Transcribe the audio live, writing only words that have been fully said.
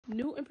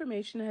New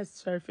information has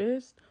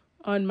surfaced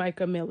on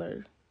Mica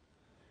Miller.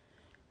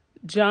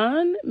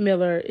 John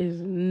Miller is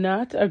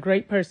not a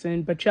great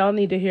person, but y'all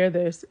need to hear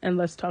this, and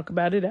let's talk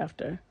about it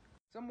after.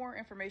 Some more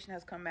information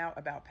has come out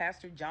about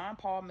Pastor John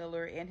Paul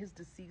Miller and his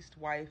deceased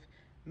wife,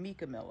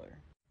 Mica Miller.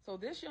 So,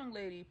 this young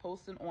lady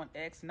posted on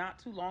X not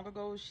too long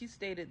ago, she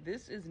stated,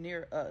 "This is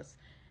near us.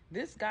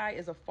 This guy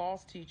is a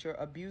false teacher,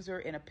 abuser,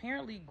 and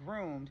apparently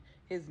groomed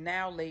his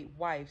now late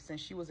wife since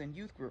she was in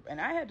youth group."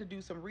 And I had to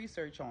do some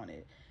research on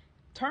it.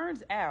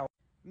 Turns out,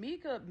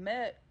 Mica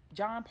met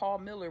John Paul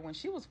Miller when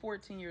she was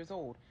 14 years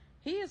old.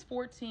 He is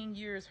 14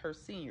 years her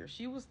senior.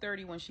 She was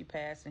 30 when she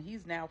passed, and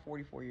he's now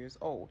 44 years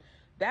old.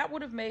 That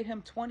would have made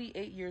him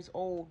 28 years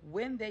old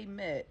when they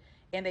met,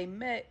 and they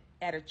met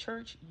at a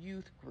church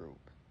youth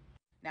group.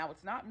 Now,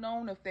 it's not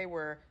known if they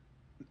were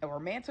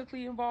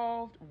romantically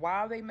involved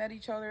while they met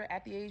each other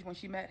at the age when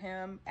she met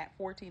him at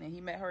 14 and he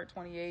met her at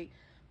 28,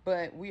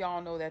 but we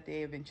all know that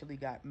they eventually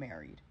got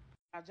married.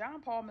 Now,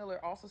 John Paul Miller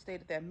also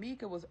stated that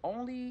Mica was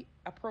only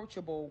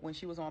approachable when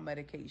she was on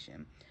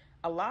medication.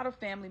 A lot of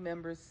family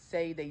members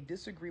say they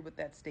disagree with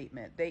that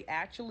statement. They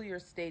actually are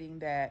stating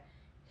that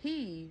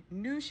he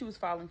knew she was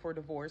filing for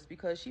divorce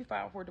because she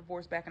filed for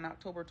divorce back in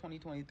October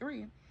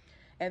 2023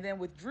 and then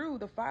withdrew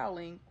the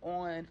filing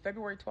on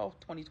February 12th,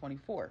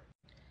 2024.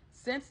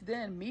 Since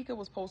then, Mica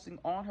was posting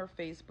on her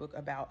Facebook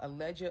about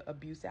alleged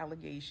abuse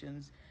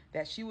allegations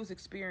that she was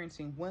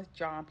experiencing with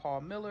John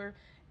Paul Miller,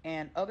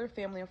 and other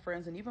family and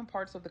friends and even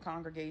parts of the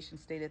congregation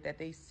stated that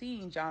they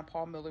seen John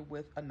Paul Miller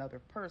with another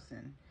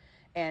person.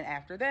 And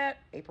after that,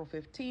 April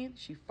 15th,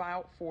 she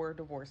filed for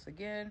divorce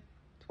again.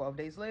 12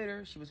 days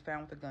later, she was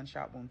found with a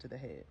gunshot wound to the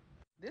head.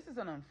 This is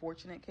an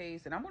unfortunate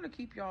case, and I'm going to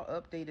keep y'all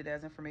updated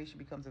as information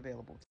becomes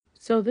available.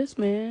 So this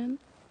man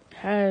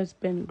has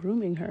been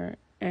grooming her,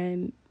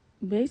 and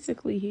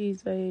basically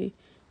he's a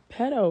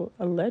pedo,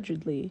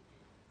 allegedly.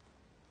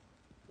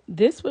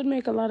 This would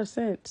make a lot of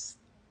sense.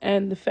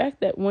 And the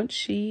fact that once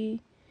she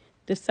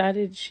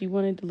decided she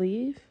wanted to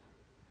leave,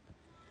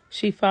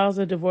 she files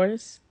a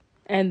divorce,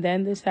 and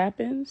then this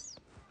happens,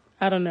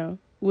 I don't know.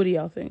 What do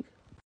y'all think?